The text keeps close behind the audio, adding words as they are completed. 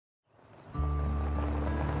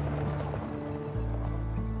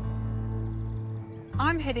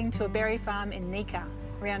I'm heading to a berry farm in Nika,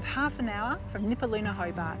 around half an hour from Nipaluna,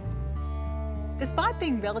 Hobart. Despite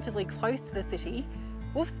being relatively close to the city,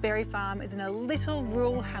 Wolfe's Berry Farm is in a little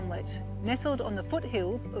rural hamlet nestled on the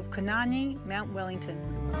foothills of Kunani, Mount Wellington.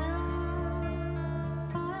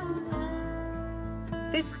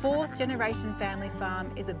 This fourth-generation family farm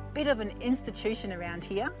is a bit of an institution around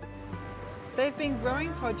here. They've been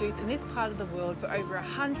growing produce in this part of the world for over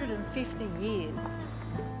 150 years.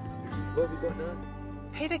 What have you got now?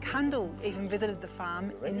 Peter Cundall even visited the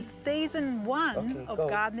farm in season 1 of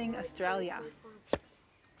Gardening Australia.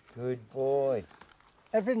 Good boy.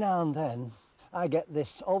 Every now and then I get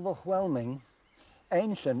this overwhelming,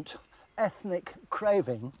 ancient, ethnic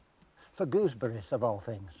craving for gooseberries of all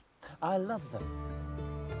things. I love them.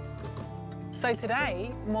 So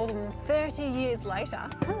today, more than 30 years later,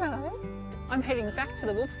 hello, I'm heading back to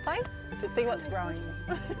the Wolfe's place to see what's growing.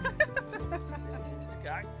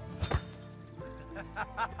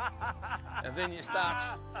 And then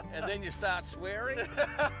you start swearing.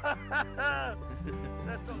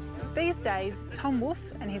 These days, Tom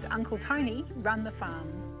Wolfe and his uncle Tony run the farm.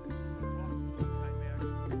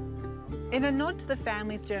 In a nod to the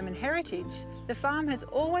family's German heritage, the farm has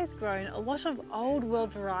always grown a lot of old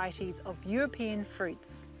world varieties of European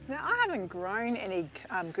fruits. Now, I haven't grown any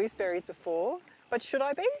gooseberries before, but should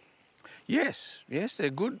I be? Yes, they're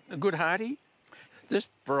good hardy. This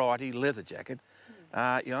variety, Leatherjacket,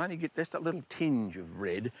 you only get just a little tinge of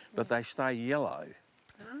red, but they stay yellow.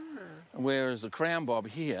 Whereas the crown bob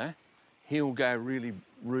here, he'll go really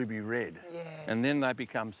ruby red. Yeah. And then they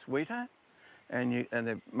become sweeter, and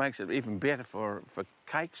it makes it even better for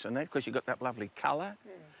cakes and that, because you've got that lovely colour.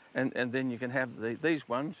 And then you can have these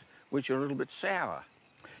ones, which are a little bit sour.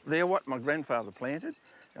 They're what my grandfather planted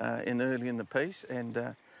early in the piece,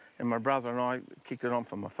 and my brother and I kicked it on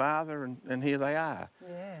for my father, and here they are.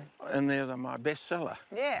 Yeah. And they're my best seller.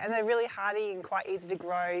 Yeah, and they're really hardy and quite easy to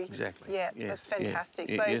grow. Exactly. Yeah, yes, that's fantastic.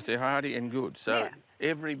 Yeah. So, yes, they're hardy and good. So yeah.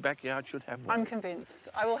 Every backyard should have one. I'm convinced.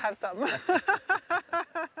 I will have some.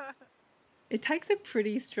 It takes a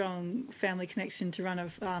pretty strong family connection to run a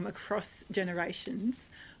farm across generations.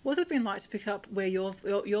 What's it been like to pick up where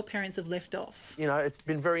your parents have left off? You know, it's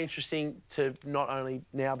been very interesting to not only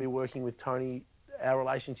now be working with Tony, our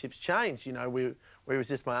relationship's changed. You know, where he was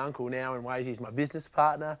just my uncle, now in ways he's my business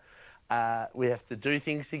partner. We have to do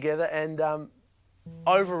things together, and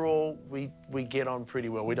overall we get on pretty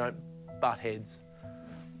well. We don't butt heads,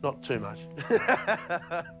 not too much.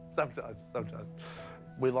 Sometimes.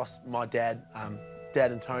 We lost my dad.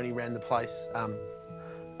 Dad and Tony ran the place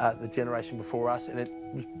the generation before us, and it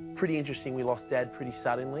was pretty interesting. We lost Dad pretty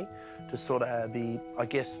suddenly to sort of be, I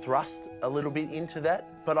guess, thrust a little bit into that.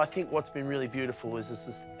 But I think what's been really beautiful is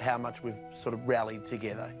just how much we've sort of rallied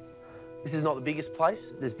together. This is not the biggest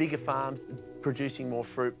place. There's bigger farms producing more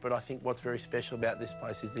fruit, but I think what's very special about this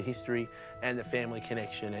place is the history and the family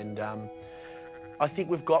connection. And I think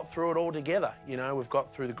we've got through it all together. You know, we've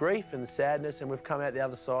got through the grief and the sadness, and we've come out the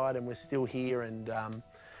other side, and we're still here. And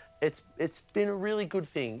it's been a really good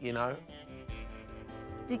thing, you know.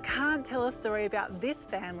 You can't tell a story about this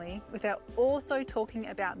family without also talking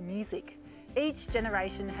about music. Each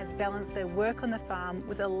generation has balanced their work on the farm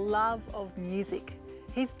with a love of music.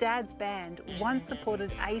 His dad's band once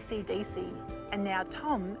supported AC/DC, and now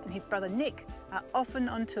Tom and his brother Nick are often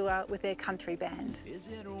on tour with their country band. Is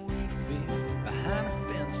it a wheat field behind a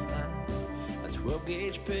fence line? A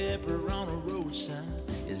 12-gauge pepper on a road sign?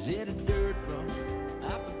 Is it a dirt road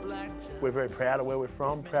off the blacktop? We're very proud of where we're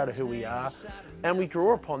from, proud of who we are, and we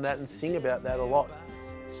draw upon that and sing about that a lot.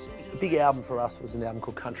 A big album for us was an album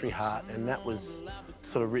called Country Heart, and that was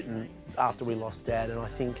sort of written after we lost Dad, and I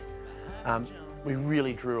think we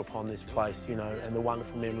really drew upon this place, you know, and the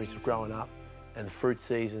wonderful memories of growing up and the fruit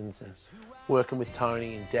seasons and working with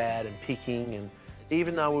Tony and Dad and picking, and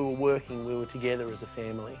even though we were working, we were together as a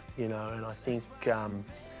family, you know, and I think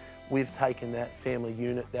we've taken that family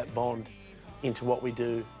unit, that bond, into what we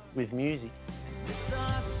do with music. It's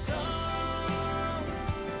the song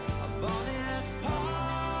of all its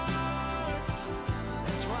parts.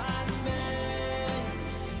 That's why it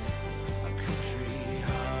makes a country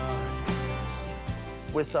heart.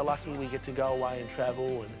 We're so lucky we get to go away and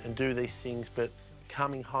travel and do these things, but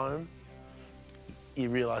coming home, you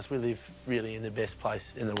realise we live really in the best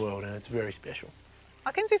place in the world, and it's very special.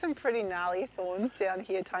 I can see some pretty gnarly thorns down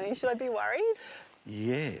here, Tony. Should I be worried?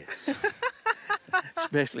 Yes.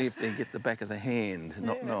 Especially if they get the back of the hand,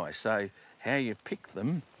 not nice. So how you pick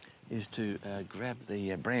them is to grab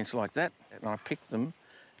the branch like that, and I pick them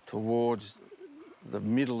towards the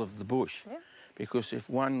middle of the bush. Yeah. Because if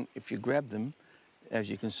you grab them, as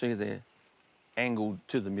you can see there, angled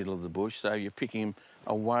to the middle of the bush, so you're picking them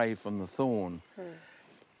away from the thorn.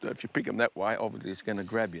 So if you pick them that way, obviously it's going to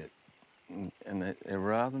grab you. And they're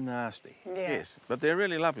rather nasty. Yeah. Yes, but they're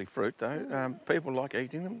really lovely fruit though. People like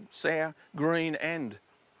eating them, sour, green, and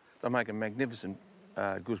they make a magnificent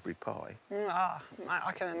gooseberry pie.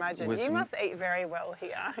 I can imagine. With You some- must eat very well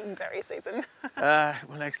here in berry season.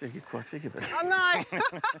 Well, actually, I get quite sick of it. Oh no!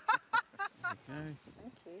 Okay. Thank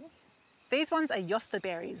you. These ones are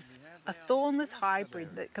jostaberries, a thornless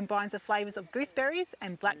hybrid that combines the flavours of gooseberries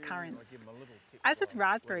and black currants. As with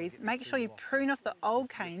raspberries, make sure you prune off the old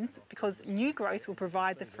canes because new growth will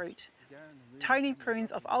provide the fruit. Tony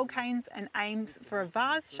prunes off old canes and aims for a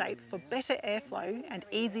vase shape for better airflow and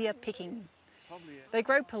easier picking. They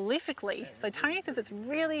grow prolifically, so Tony says it's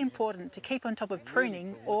really important to keep on top of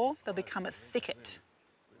pruning or they'll become a thicket.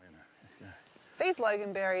 These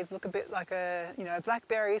loganberries look a bit like a,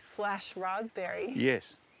 blackberry / raspberry.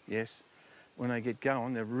 Yes, yes. When they get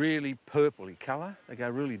going, they're really purpley colour. They go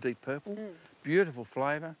really deep purple. Beautiful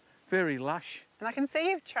flavour, very lush. And I can see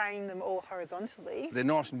you've trained them all horizontally. They're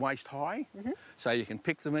nice and waist high, so you can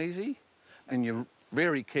pick them easy, and you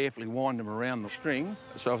very carefully wind them around the string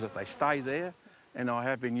so that they stay there. And I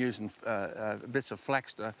have been using bits of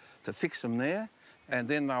flax to fix them there, and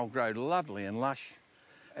then they'll grow lovely and lush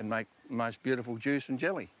and make the most beautiful juice and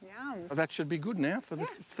jelly. Yum. Well, that should be good now for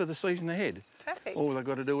the season ahead. Perfect. All they've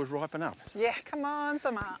got to do is ripen up. Yeah, come on,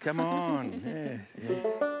 Summer. Come on, yes.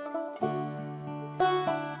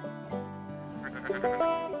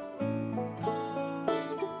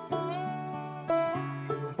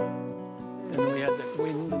 And we had that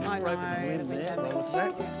wind, I know, rapid wind the there. damage. Like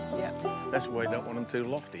that. Yeah. That's why you don't want them too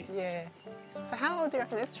lofty. Yeah. So how old do you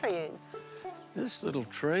reckon this tree is? This little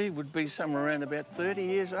tree would be somewhere around about 30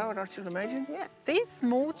 years old, I should imagine. Yeah. These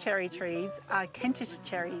small cherry trees are Kentish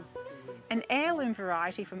cherries, an heirloom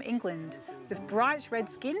variety from England with bright red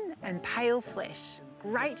skin and pale flesh,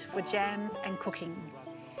 great for jams and cooking.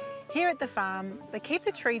 Here at the farm, they keep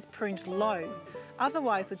the trees pruned low,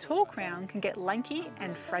 otherwise the tall crown can get lanky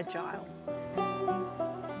and fragile.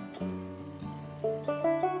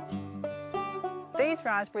 These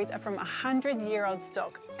raspberries are from a 100-year-old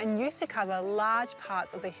stock and used to cover large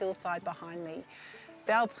parts of the hillside behind me.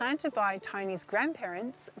 They were planted by Tony's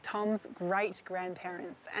grandparents, Tom's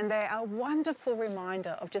great-grandparents, and they're a wonderful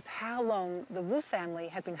reminder of just how long the Wolfe family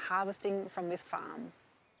have been harvesting from this farm.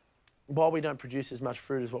 While we don't produce as much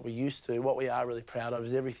fruit as what we used to, what we are really proud of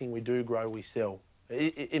is everything we do grow, we sell.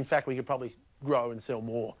 In fact, we could probably grow and sell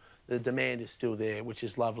more. The demand is still there, which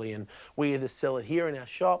is lovely, and we either sell it here in our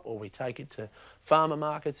shop or we take it to farmer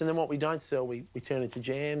markets, and then what we don't sell, we turn into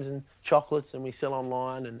jams and chocolates, and we sell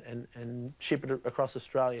online and ship it across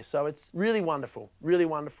Australia. So it's really wonderful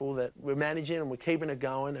that we're managing and we're keeping it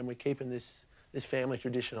going and we're keeping this family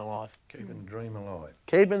tradition alive. Keeping the dream alive.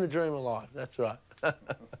 Keeping the dream alive, that's right.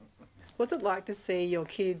 What's it like to see your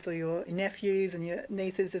kids or your nephews and your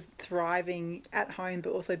nieces just thriving at home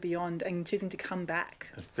but also beyond and choosing to come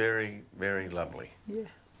back? It's very, very lovely. Yeah.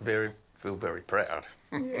 Feel very proud.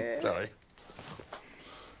 Yeah. Sorry.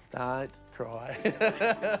 Don't cry. 1,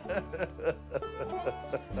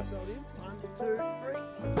 2, 3.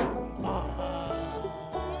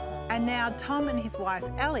 And now Tom and his wife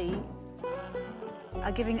Ellie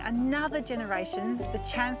are giving another generation the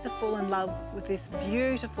chance to fall in love with this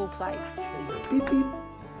beautiful place. Beep, beep.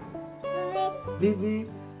 Beep, beep.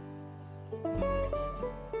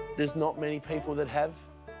 There's not many people that have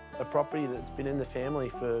a property that's been in the family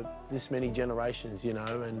for this many generations,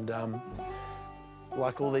 and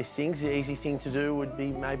like all these things, the easy thing to do would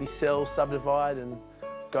be maybe sell, subdivide and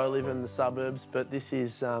go live in the suburbs, but this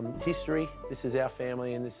is history, this is our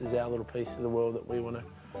family, and this is our little piece of the world that we want to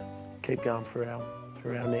keep going for our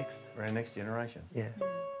next For our next generation. Yeah.